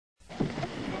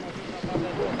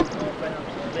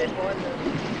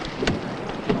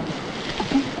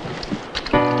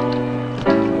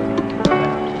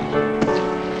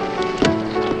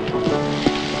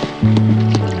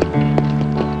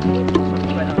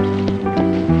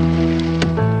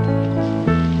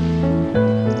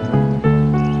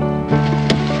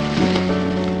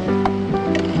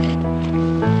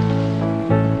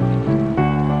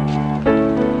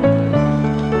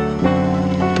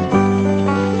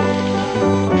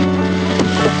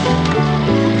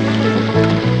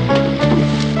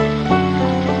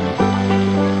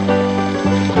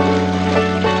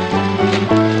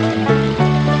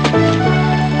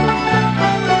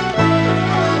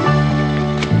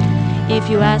If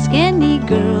you ask any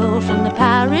girl from the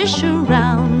parish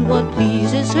around what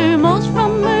pleases her most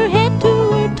from her head to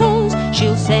her toes,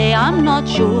 she'll say, I'm not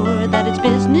sure that it's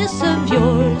business of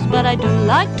yours, but I do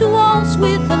like to waltz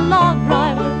with a log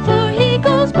driver, for he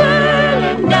goes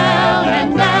burling down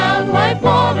and down white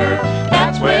water.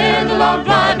 That's where the log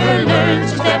driver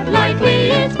learns to step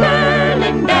lightly. It's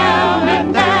burling down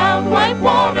and down white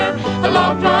water. A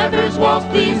log driver's waltz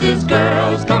pleases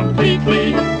girls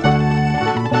completely.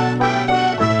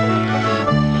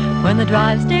 When the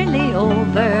drive's nearly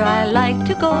over, I like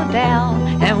to go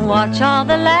down and watch all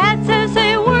the lads as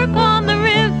they work on the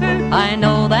river. I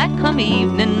know that come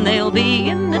evening they'll be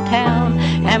in the town,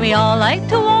 and we all like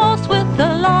to waltz with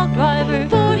the log driver,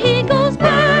 for he goes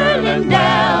burling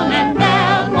down and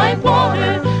down white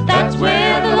water. That's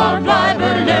where the log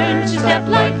driver learns to step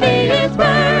lightly. It's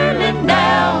burling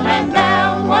down and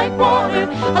down white water.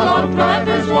 A log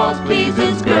driver's waltz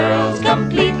pleases girls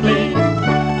completely.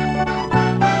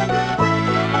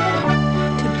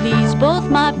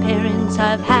 Both my parents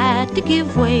I've had to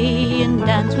give way and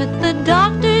dance with the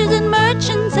doctors and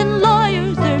merchants and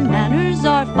lawyers. Their manners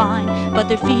are fine, but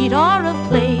their feet are of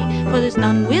clay, for there's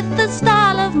none with the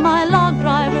style of my log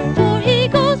driver, for he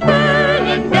goes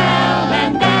burling down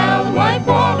and down white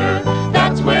water.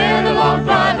 That's where the log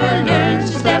driver learns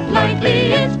to step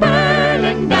lightly. It's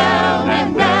burling down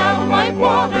and down white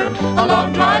water. A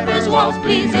log driver's waltz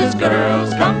pleases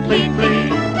girls completely.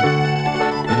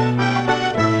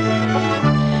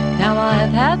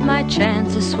 I've had my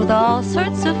chances with all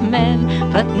sorts of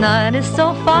men, but none is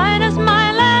so fine as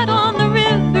my lad on the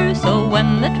river. So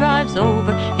when the drive's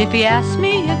over, if he asks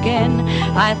me again,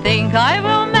 I think I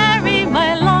will marry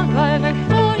my log driver,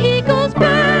 for he goes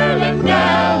burling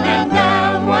down and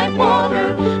down white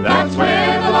water. That's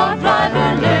where the log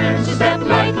driver learns to step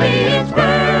lightly. It's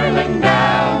burling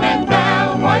down and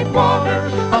down white water.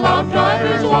 A log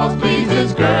driver's waltz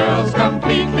pleases girls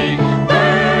completely.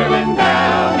 Burling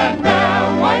down and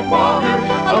down white water.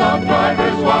 A log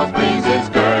driver's waltz pleases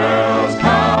girls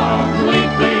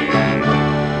completely.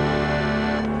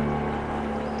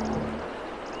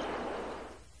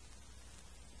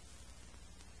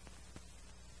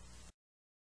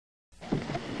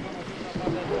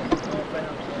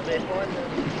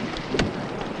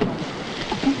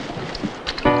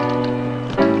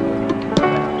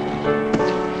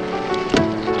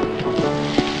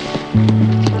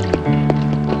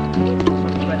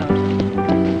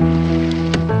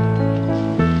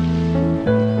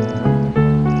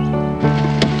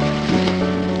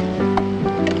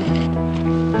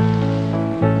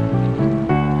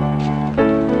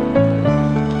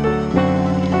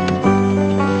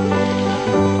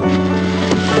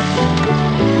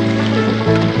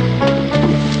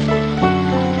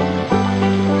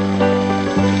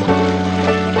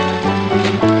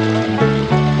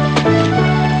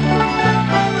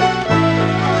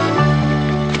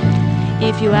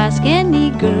 If you ask any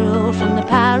girl from the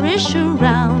parish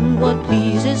around what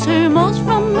pleases her most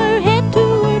from her head to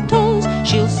her toes,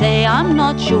 she'll say, I'm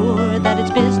not sure that it's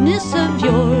business of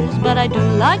yours, but I do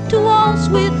like to waltz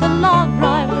with a log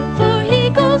driver, for he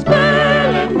goes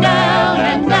burling down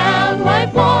and down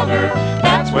white water.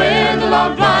 That's where the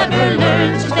log driver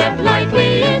learns to step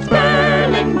lightly. It's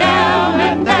burling down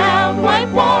and down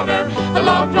white water. A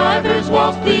log driver's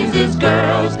waltz pleases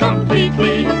girls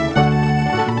completely.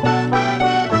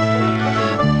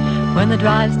 When the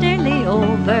drive's nearly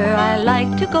over, I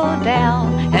like to go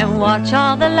down and watch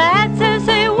all the lads as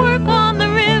they work on the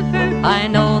river. I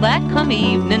know that come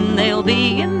evening they'll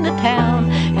be in the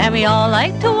town, and we all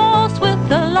like to waltz with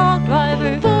the log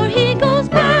driver, for he goes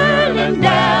burling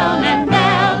down and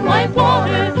down white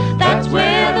water. That's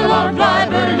where the log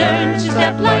driver learns to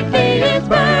step lightly. It's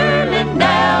burling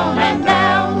down and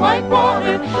down white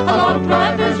water. A log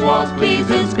driver's waltz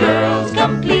pleases girls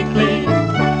completely.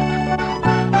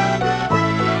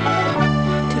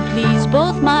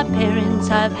 Both my parents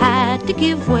I've had to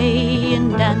give way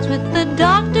and dance with the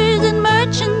doctors and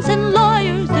merchants and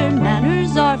lawyers. Their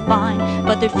manners are fine,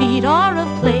 but their feet are of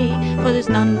clay, for there's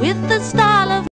none with